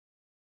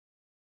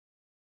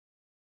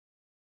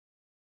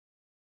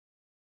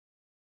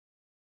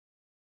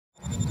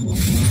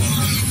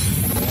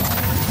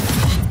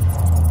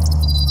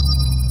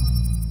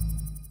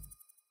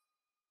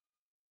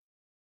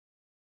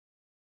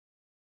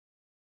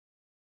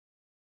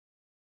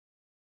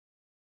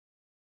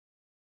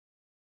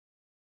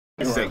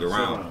Second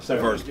round.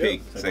 First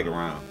pick, second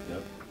round.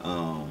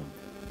 Yep.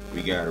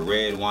 We got a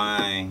red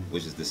wine,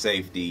 which is the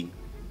safety.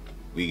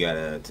 We got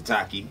a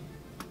Tataki.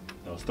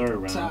 That was third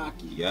round.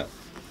 Tataki. Yep.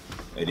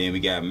 And then we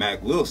got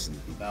Mac Wilson.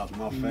 That was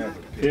my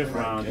favorite. Fifth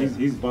round,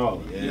 he's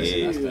balling.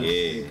 Yeah.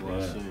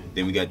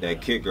 Then we got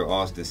that kicker,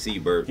 Austin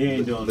Seibert. He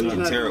ain't doing looking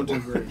nothing. terrible.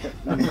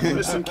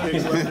 Missing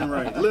kicks left and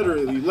right.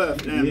 Literally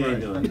left and He ain't right.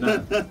 doing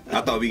nothing.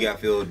 I thought we got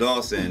Phil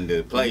Dawson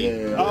to play.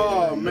 Yeah.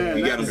 Oh, man.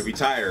 We got him to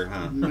retire,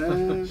 huh?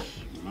 Man.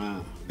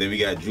 Then we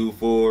got Drew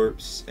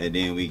Forbes, and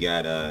then we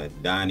got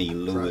Donnie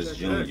Lewis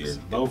Project Jr. X.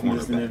 Both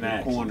missing in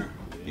action. Corner.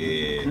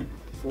 Yeah.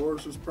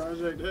 Forbes was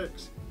Project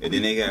X. And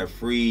then they got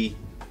free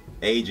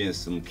agents,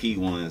 some key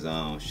ones.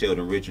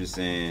 Sheldon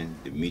Richardson,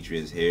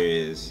 Demetrius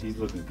Harris. He's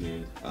looking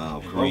good.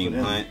 Kareem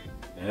Hunt.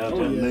 Yeah, Oh,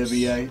 yeah.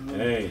 Olivier.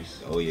 Hey.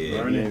 Oh,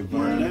 yeah.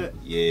 Burnett.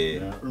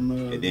 Yeah. From,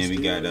 And then we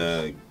got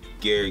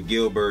Garrett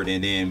Gilbert,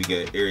 and then we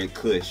got Eric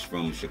Kush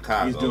from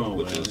Chicago. He's doing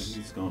well. which was,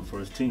 He's going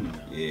first team now.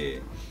 yeah.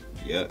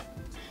 Yep.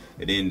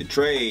 And then the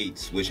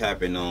trades, which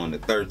happened on the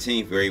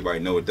 13th, everybody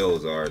know what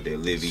those are. The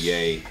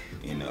Olivier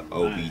and the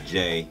OBJ,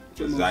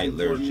 the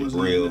Zeitler,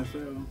 Jabril.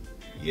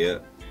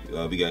 Yep.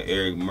 We got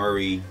Eric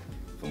Murray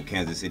from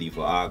Kansas City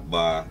for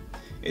Agba.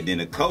 And then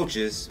the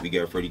coaches, we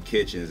got Freddie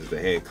Kitchens as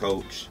the head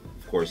coach.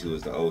 Of course, he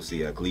was the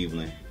OC at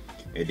Cleveland.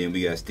 And then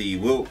we got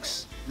Steve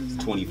Wilkes,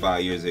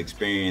 25 years of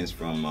experience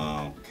from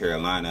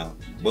Carolina.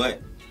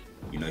 But,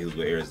 you know, he was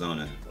with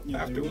Arizona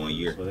after 1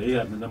 year. So they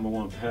have the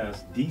 #1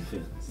 pass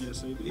defense.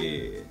 Yes, they do.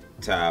 Yeah.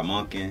 Ty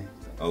Monken,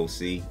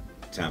 OC,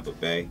 Tampa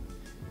Bay.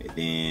 And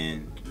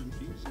then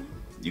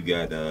you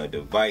got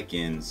the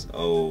Vikings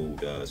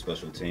old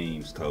special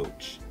teams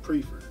coach.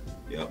 Prefer.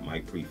 Yep,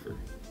 Mike Prefer.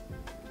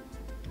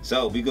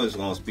 So we just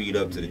gonna speed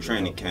up to the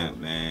training camp,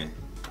 man.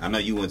 I know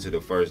you went to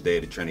the first day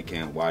of the training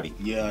camp, Waddy.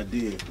 Yeah, I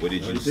did. What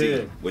did you see?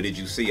 What did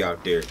you see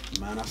out there?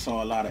 Man, I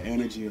saw a lot of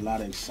energy, a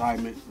lot of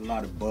excitement, a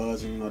lot of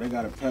buzz. And, you know, they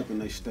got a pep in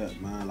their step,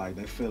 man. Like,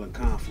 they feeling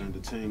confident. The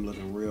team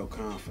looking real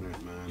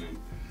confident, man. And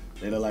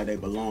they look like they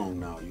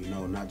belong now, you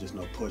know, not just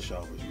no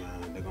pushovers,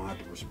 man. They're going to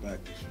have to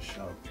respect us for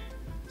sure.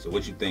 So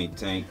what you think,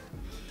 Tank?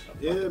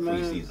 Yeah,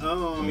 man.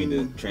 I mean,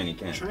 the training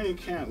camp. Training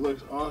camp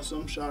looks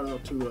awesome. Shout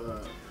out to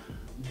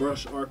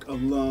Brush Arc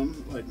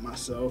alum like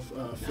myself,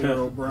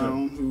 Pharaoh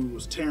Brown, who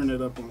was tearing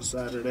it up on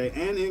Saturday.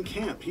 And in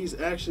camp, he's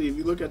actually, if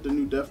you look at the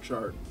new depth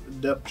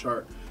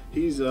chart,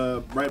 he's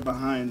right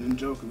behind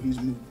Njoku. He's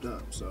moved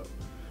up, so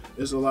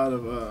there's a lot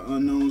of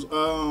unknowns.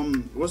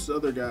 What's the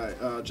other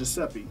guy?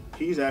 Giuseppe.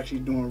 He's actually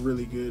doing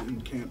really good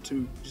in camp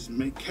too, just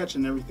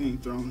catching everything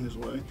thrown his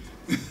way.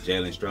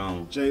 Jalen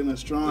Strong. Jalen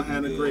Strong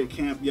had a great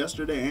camp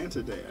yesterday and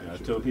today. Actually.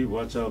 I told people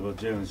watch out about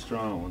Jalen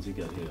Strong once he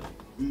got hit.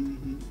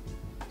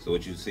 So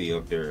what you see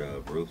up there,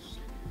 Bruce?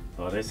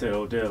 Oh, they say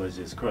Odell is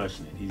just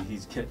crushing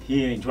it.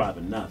 He ain't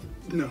dropping nothing.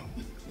 No.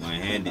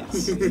 One-handed.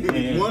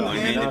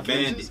 One-handed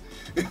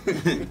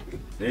bandit.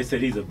 They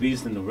said he's a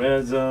beast in the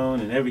red zone,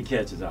 and every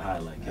catch is a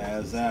highlight catch.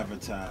 As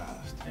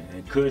advertised.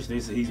 And Kush, they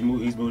said he's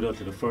moved up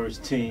to the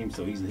first team,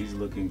 so he's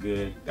looking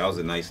good. That was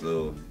a nice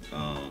little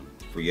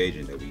free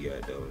agent that we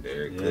got, though,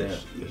 Eric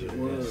Kush. It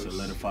was.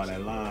 Solidify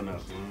that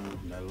lineup, man.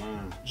 That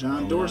line.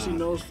 John Dorsey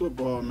knows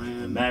football,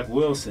 man. And Mac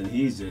Wilson,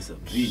 he's just a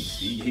beast.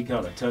 He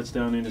caught a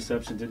touchdown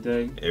interception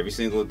today. Every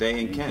single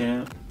day in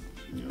camp.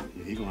 Yeah,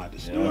 he gonna have to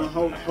start. You know,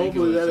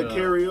 hopefully that'll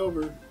carry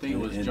over. I think it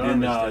was And Jarvis then,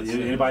 that said-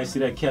 anybody see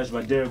that catch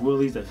by Derek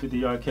Willis, that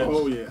 50-yard catch?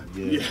 Oh yeah.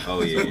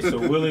 Oh yeah. So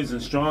Willis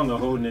and Strong are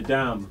holding it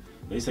down.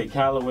 They say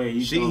Callaway,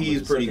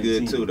 he's pretty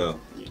good too, though.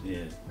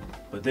 Yeah.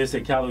 But they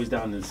say Callaway's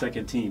down in the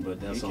second team,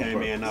 but that's He on came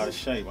purpose. in out of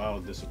shape. I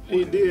was disappointed.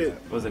 He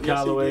did. Was it Yes,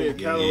 Callaway? he did.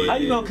 Callaway. How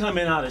you gonna come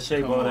in out of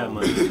shape all that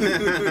money?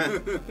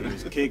 He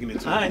was kicking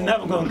it to I ain't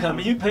never gonna come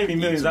in. You pay me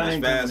millions, I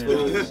ain't fast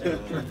coming in.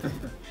 food.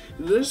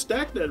 They're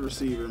stacked at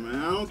receiver, man.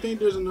 I don't think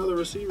there's another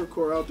receiver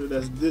core out there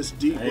that's this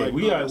deep. Hey, like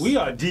we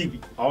are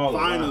deep all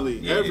finally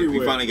around. Yeah, everywhere.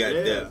 we finally got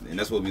Yeah. depth, and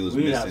that's what we was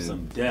We missing. have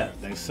some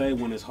depth. They say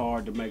when it's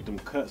hard to make them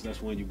cuts,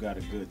 that's when you got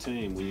a good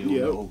team. When you don't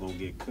know who's gonna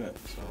get cut.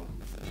 So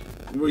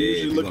We're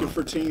usually we looking gonna-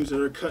 for teams that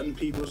are cutting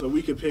people so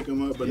we can pick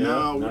them up, but Yeah.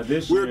 now Now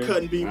this we're year-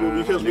 cutting people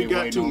because we they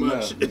got waiting too on much.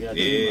 us. We got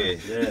too Yeah.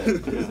 much.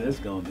 Yeah, it's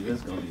gonna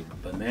be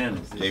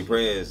bananas. this Jay year.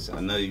 Prez,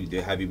 I know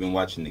you have you been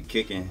watching the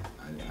kicking?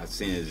 I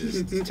seen it's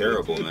just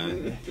terrible,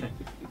 man.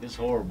 It's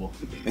horrible.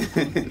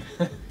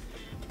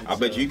 I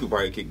bet you could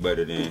probably kick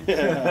better than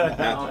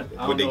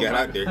what they got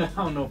out there. I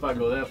don't know if I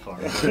go that far.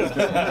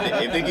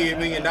 If they give you $1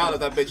 million,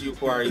 I bet you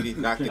probably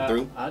knock it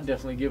through. I'd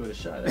definitely give it a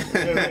shot.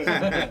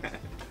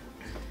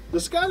 The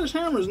Scottish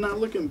Hammer is not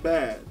looking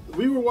bad.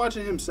 We were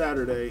watching him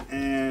Saturday,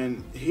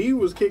 and he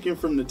was kicking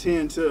from the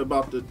 10 to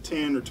about the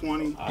 10 or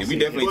 20. Yeah, we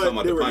definitely talking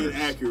about they the were punters.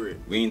 inaccurate.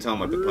 We ain't talking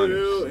about the Real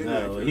punters.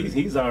 No, inaccurate.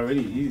 he's already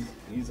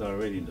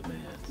in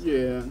demand.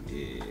 Yeah.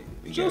 Yeah,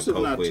 we got Joseph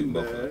Coach not Quinn too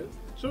Buffalo. bad.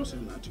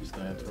 Joseph's not too He's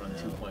gonna have to run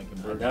 2-point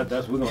But conversion.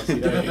 that's we're gonna see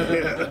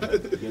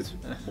that against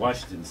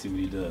Washington. See what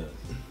he does.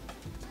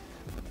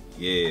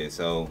 Yeah,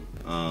 so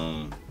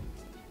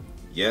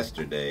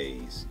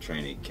yesterday's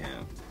training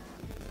camp,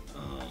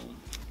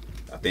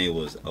 I think it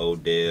was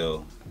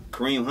Odell.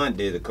 Kareem Hunt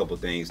did a couple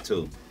things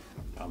too.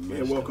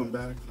 Yeah, welcome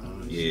back.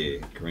 Yeah,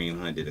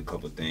 Kareem Hunt did a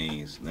couple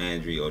things.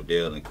 Landry,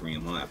 Odell, and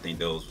Kareem Hunt. I think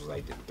those was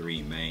like the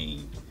three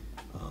main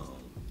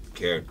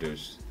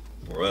characters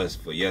for us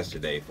for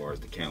yesterday, as far as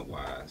the camp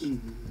wise.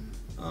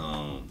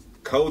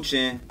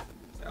 Coaching,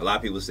 a lot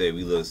of people say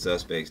we look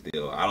suspect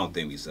still. I don't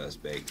think we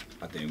suspect.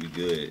 I think we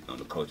good on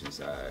the coaching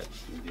side.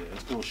 Yeah,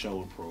 it's gonna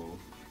show improve.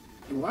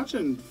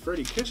 Watching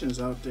Freddie Kitchens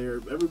out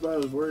there, everybody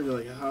was worried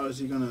like, how is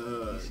he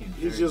gonna? He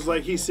He's seems just very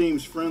like he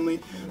seems friendly.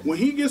 When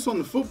he gets on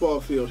the football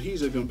field,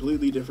 he's a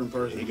completely different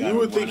person. He got You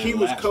would think he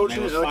running was laps, coaching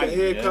they was like a fighting.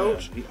 head Yeah,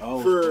 coach he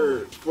old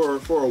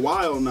for a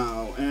while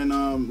now,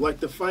 and like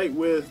the fight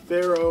with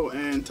Pharaoh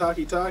and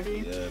Taki,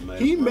 Yeah,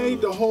 man, he bro.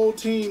 made the whole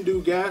team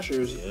do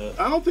gashers.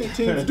 Yeah. I don't think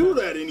teams do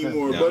that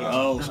anymore, No.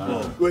 Old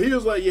school. but he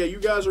was like, yeah, you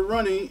guys are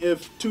running.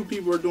 If two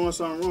people are doing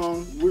something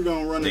wrong, we're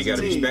gonna run They as a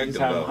gotta team. respect He's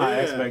them, having though. high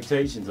Yeah.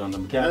 expectations on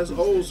them That's captains.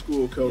 old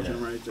school coaching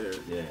Yeah. right there.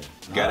 Yeah.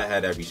 Gotta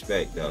have that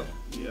respect though.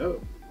 Yep.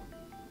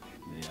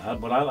 Yeah,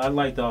 but I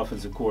like the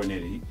offensive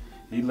coordinator.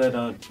 He led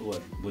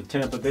with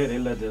Tampa Bay. They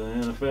led the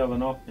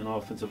NFL in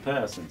offensive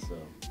passing. So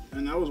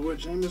And that was with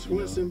Jameis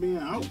Winston being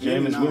out.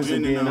 Jameis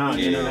Winston being out,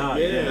 in and out.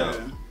 Yeah. Yeah.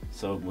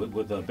 So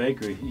with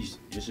Baker,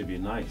 it should be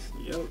nice.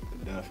 Yep.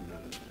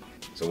 Definitely.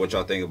 So what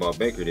y'all think about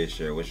Baker this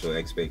year? What's your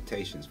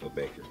expectations for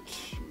Baker?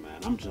 Man,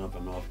 I'm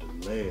jumping off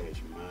the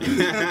ledge,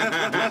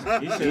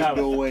 man. He should have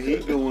He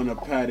doing a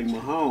Patty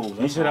Mahomes. he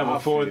That's should have how a I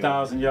feel.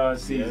 4,000-yard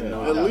season. Yeah.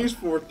 no At doubt. least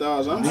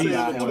 4,000. I'm I saying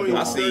got him between doing-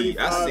 I see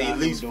 35. at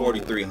least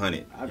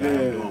 4,300. I got Yeah.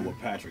 him doing what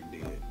Patrick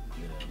did.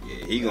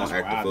 Yeah, he gonna That's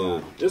act where I the fool.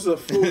 got him. It's a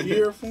full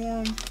year for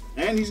him,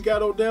 and he's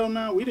got Odell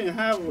now. We didn't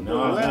have Odell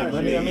No, last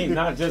I year. mean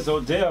not just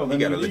Odell. He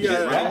got a You legit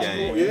got- run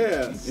game.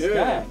 Yeah,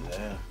 yeah.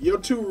 Yeah. Your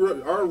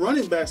our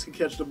running backs can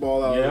catch the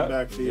ball out of the Yeah,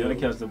 backfield. to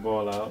catch the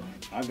ball out.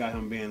 I got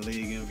him being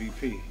league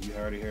MVP. You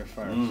heard it here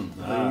first.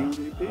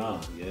 MVP?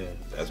 Yeah.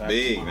 That's Patrick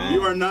big, Mahomes. man.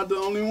 You are not the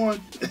only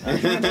one. I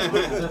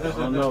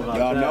don't know about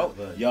Y'all that, know,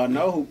 but y'all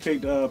know who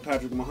picked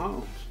Patrick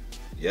Mahomes?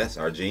 Yes,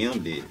 our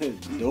GM did.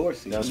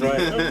 Dorsey. that's right.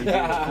 He did.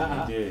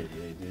 Yeah, he did.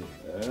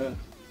 Yeah.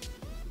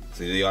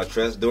 So do y'all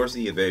trust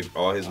Dorsey if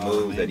all his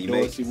moves man, that he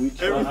Dorsey, we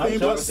trust. Everything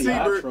but Dorsey,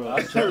 I Siebert.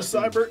 trust. Or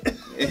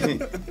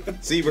Seibert.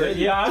 makes? Seabird.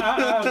 Yeah, I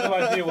have no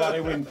idea why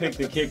they wouldn't pick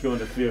the kicker in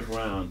the 5th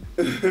round.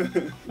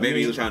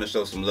 Maybe he was trying to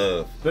show some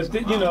love. But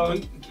you know,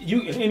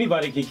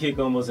 anybody can kick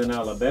almost in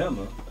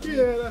Alabama.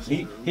 Yeah, that's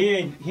He true.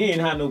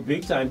 ain't had no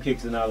big time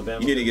kicks in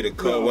Alabama. You need to get a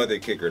cold weather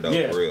kicker though,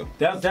 yeah, for real.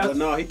 that's But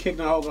no, he kicked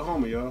in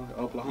Oklahoma, y'all.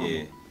 Oklahoma.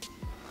 Yeah.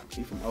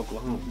 He from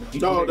Oklahoma.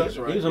 No, that's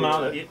right. He was from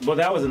Yeah. well,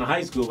 that was in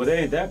high school, but they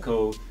ain't that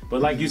cold. But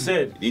like you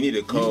said, You need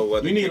a cold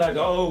weather you need kicker. like an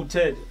old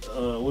Ted,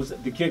 what's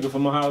the kicker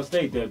from Ohio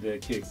State that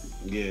kicked.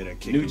 Yeah, that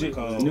kicked Nugent. in the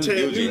cold. Nugent. Ted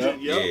Nugent.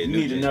 Nugent, Yeah, yep. You need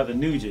Nugent. another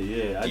Nugent,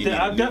 yeah. You need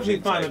I a definitely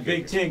Nugent find a type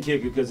Big kicker. Ten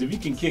kicker because if you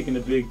can kick in the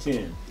Big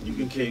Ten, You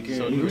can kick in.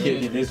 So you can Nugent-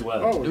 kick in this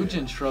weather. Oh,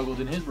 Nugent struggled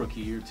in his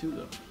rookie year too,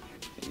 though.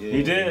 Yeah.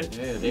 He did.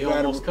 Yeah, they He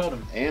got almost him. cut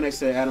him. And they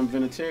said Adam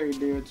Vinatieri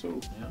did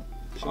too.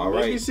 All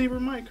Maybe right.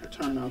 Siebert might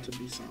turn out to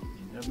be something.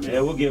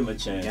 Yeah, we'll give him a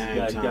chance. Game He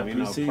got time, you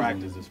know, preseason.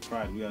 practice is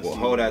practice. We gotta Well, see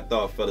hold that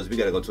thought, fellas. We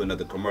gotta go to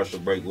another commercial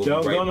break. We'll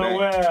Don't be right go back.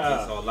 nowhere. It's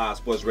our Live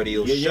Sports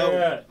Radio Yeah, show.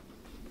 yeah.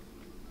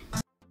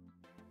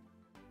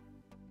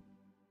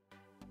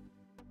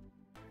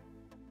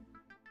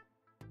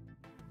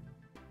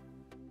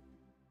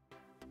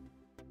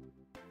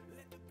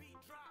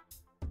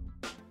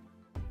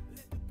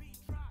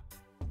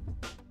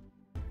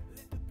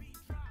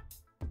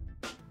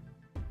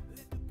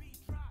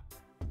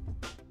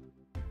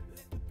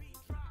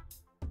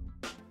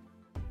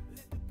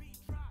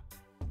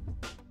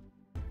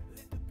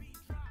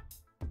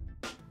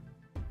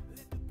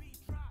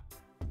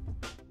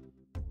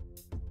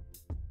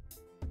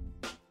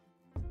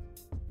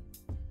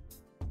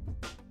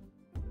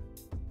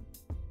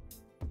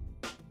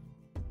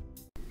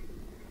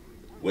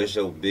 What's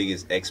your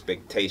biggest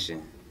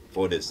expectation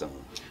for this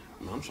song?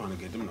 I'm trying to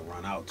get them to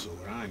run out to it.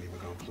 I ain't even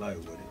gonna play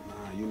with it.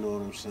 Nah, you know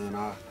what I'm saying?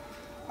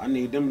 I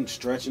need them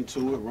stretching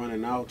to it,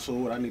 running out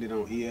to it. I need it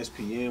on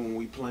ESPN when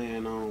we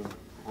playing on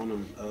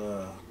them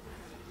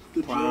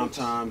prime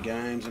time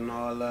games and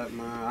all that,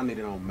 man. I need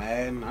it on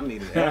Madden. I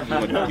need it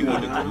everywhere. You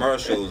want the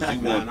commercials?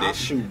 You Man, want I the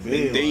shoot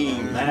big, themes?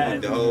 You man.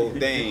 want the whole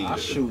thing? I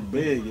shoot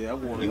big, yeah. I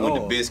want it You want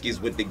the all. biscuits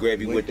with the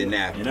gravy with the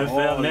napkin?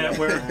 NFL Oh,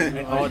 Network.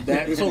 yeah. All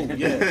that too,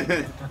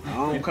 yeah. I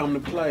don't come to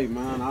play,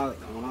 man.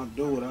 When I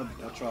do it,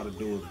 I try to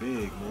do it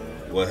big,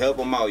 man. Well, help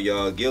them out,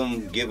 y'all. Give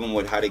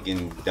them how they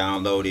can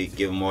download it.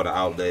 Give them all the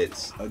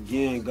outlets.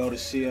 Again, go to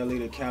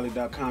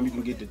CLE2Cali.com. You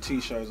can get the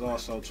t-shirts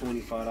also,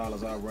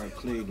 $25 outright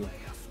Cleveland.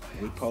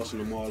 We posting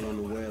them all on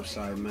the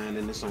website, man,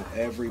 and it's on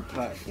every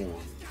platform.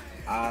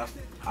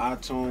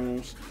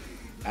 iTunes,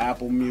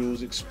 Apple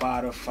Music,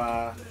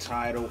 Spotify,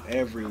 Tidal,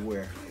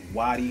 everywhere.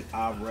 Waddy,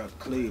 I rep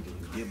Cleveland.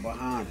 Get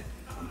behind it.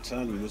 I'm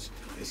telling you,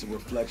 it's a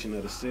reflection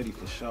of the city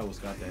for sure. It's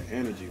got that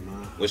energy,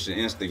 man. What's your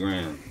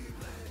Instagram?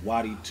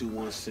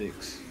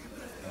 Waddy216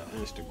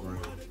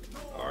 Instagram.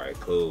 All right,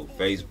 cool.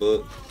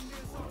 Facebook?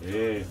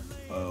 Yeah.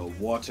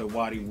 Walter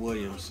Waddy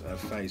Williams at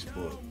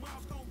Facebook.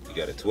 You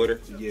got a Twitter?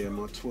 Yeah,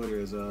 my Twitter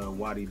is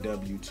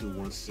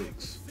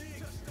WaddyW216.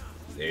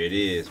 There it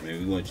is, man.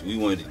 We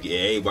want to get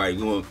everybody.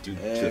 We want to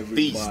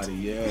feast. Everybody,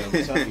 yeah. I'm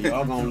telling you,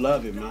 y'all gonna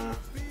love it, man. I'm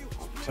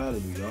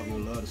telling you, y'all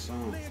gonna love the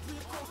song.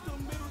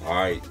 All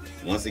right.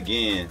 Once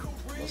again,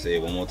 I'll say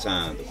it one more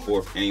time. The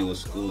 4th annual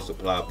School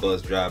Supply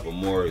Bus Drive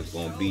Memorial is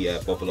going to be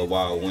at Buffalo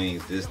Wild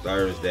Wings this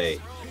Thursday.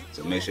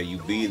 So make sure you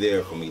be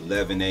there from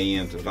 11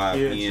 a.m. to 5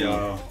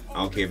 p.m. I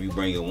don't care if you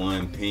bring a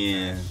 1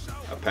 pen,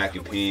 a pack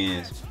of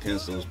pens,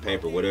 pencils,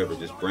 paper, whatever.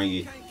 Just bring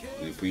it.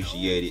 We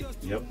appreciate it.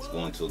 Yep. It's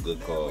going to a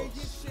good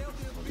cause.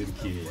 Good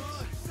kids.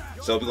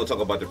 So we're going to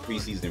talk about the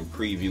preseason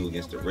preview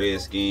against the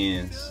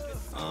Redskins.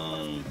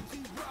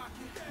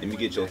 Let me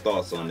get your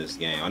thoughts on this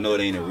game. I know it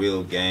ain't a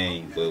real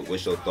game, but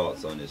what's your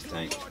thoughts on this,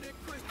 Tank?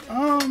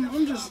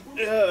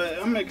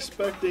 I'm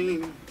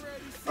expecting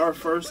our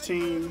first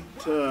team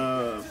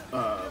to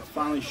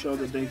finally show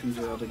that they can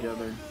gel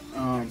together,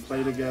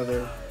 play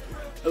together,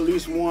 at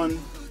least 1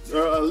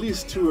 or at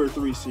least 2 or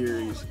 3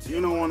 series.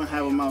 You don't want to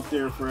have them out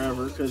there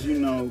forever because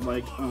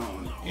like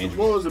what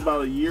was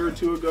about a year or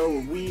 2 ago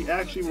where we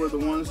actually were the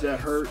ones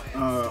that hurt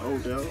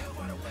Odell,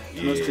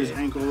 messed his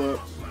ankle up.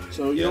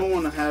 So you don't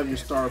want to have your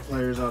star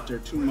players out there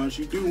too much.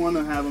 You do want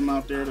to have them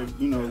out there to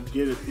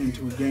get it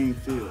into a game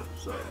field.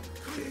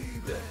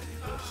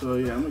 So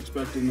yeah, I'm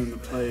expecting them to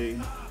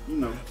play,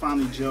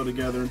 finally gel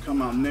together and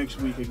come out next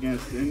week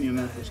against the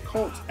Indianapolis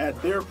Colts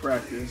at their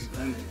practice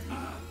and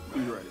be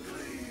ready.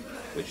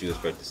 What you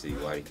expect to see,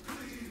 Whitey?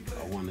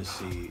 I want to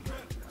see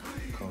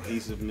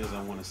cohesiveness.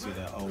 I want to see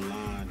that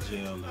O-line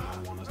gel, and I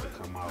want us to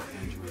come out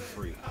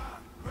injury-free.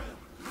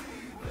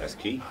 That's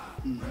key.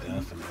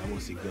 Definitely. I want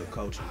to see good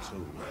coaching, too,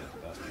 man.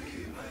 That's the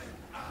key.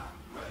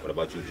 What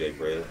about you, Jay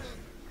Perez?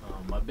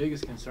 My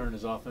biggest concern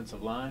is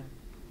offensive line.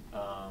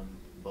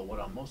 But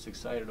what I'm most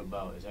excited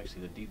about is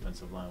actually the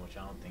defensive line, which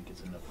I don't think gets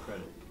enough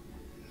credit.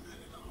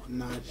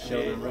 Not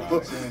Sheldon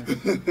Richardson,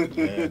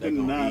 Yeah, they're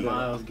gonna eat.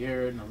 Miles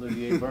Garrett, and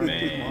Olivier Vernon.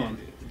 Man. Come on.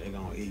 They're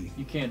going to eat.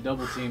 You can't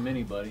double team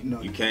anybody.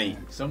 No, You can't.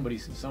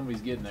 Somebody's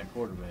getting that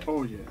quarterback.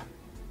 Oh yeah.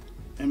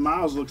 And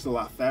Miles looks a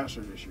lot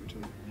faster this year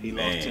too. He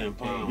Man. lost 10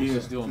 pounds. He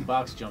was doing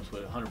box jumps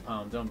with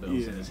 100-pound dumbbells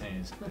Yeah. in his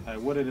hands. Hey,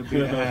 what did it be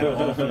to have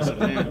an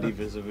offensive and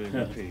defensive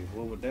MVP?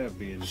 What would that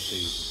be in the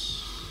season?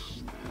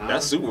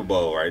 That's Super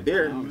Bowl right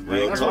there.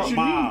 Real That's talk. what you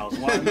Miles.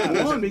 Why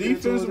not? One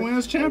defense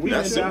wins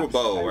championship. That's Super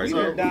Bowl right We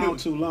there. been down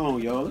too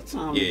long, yo. It's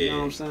time, you know what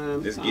Yeah. I'm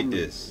saying? Let's get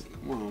this.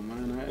 Come on,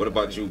 man. What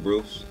about you,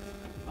 Bruce?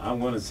 I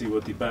want to see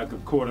what the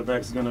backup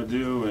quarterback's going to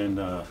do,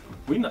 and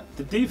we know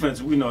the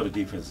defense. We know the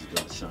defense is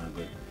going to shine,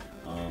 but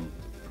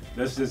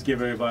let's just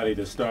give everybody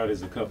the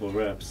starters a couple of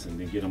reps and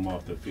then get them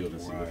off the field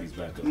and see what these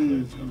backup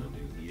players going to do.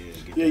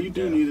 Yeah, you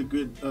do need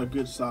a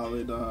good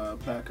solid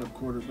backup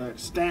quarterback.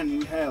 Stanton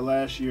we had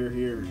last year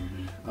here.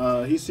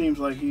 He seems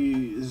like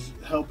he is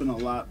helping a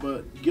lot,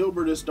 but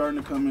Gilbert is starting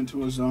to come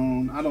into his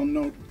own. I don't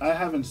know. I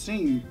haven't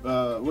seen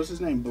what's his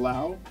name,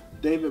 Blau.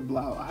 David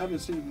Blau. I haven't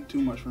seen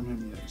too much from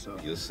him yet, so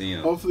You'll see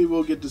him. hopefully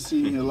we'll get to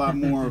see a lot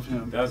more of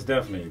him. That's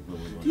definitely what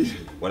we want to see.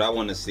 What I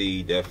want to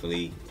see,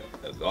 definitely,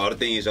 all the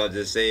things y'all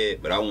just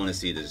said, but I want to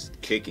see this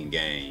kicking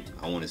game.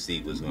 I want to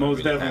see what's going to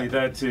Most really definitely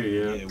happen. that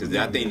too, yeah. Because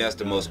I think that's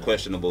the most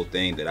questionable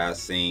thing that I've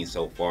seen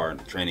so far in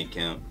the training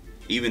camp.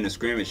 Even the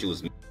scrimmage, it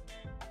was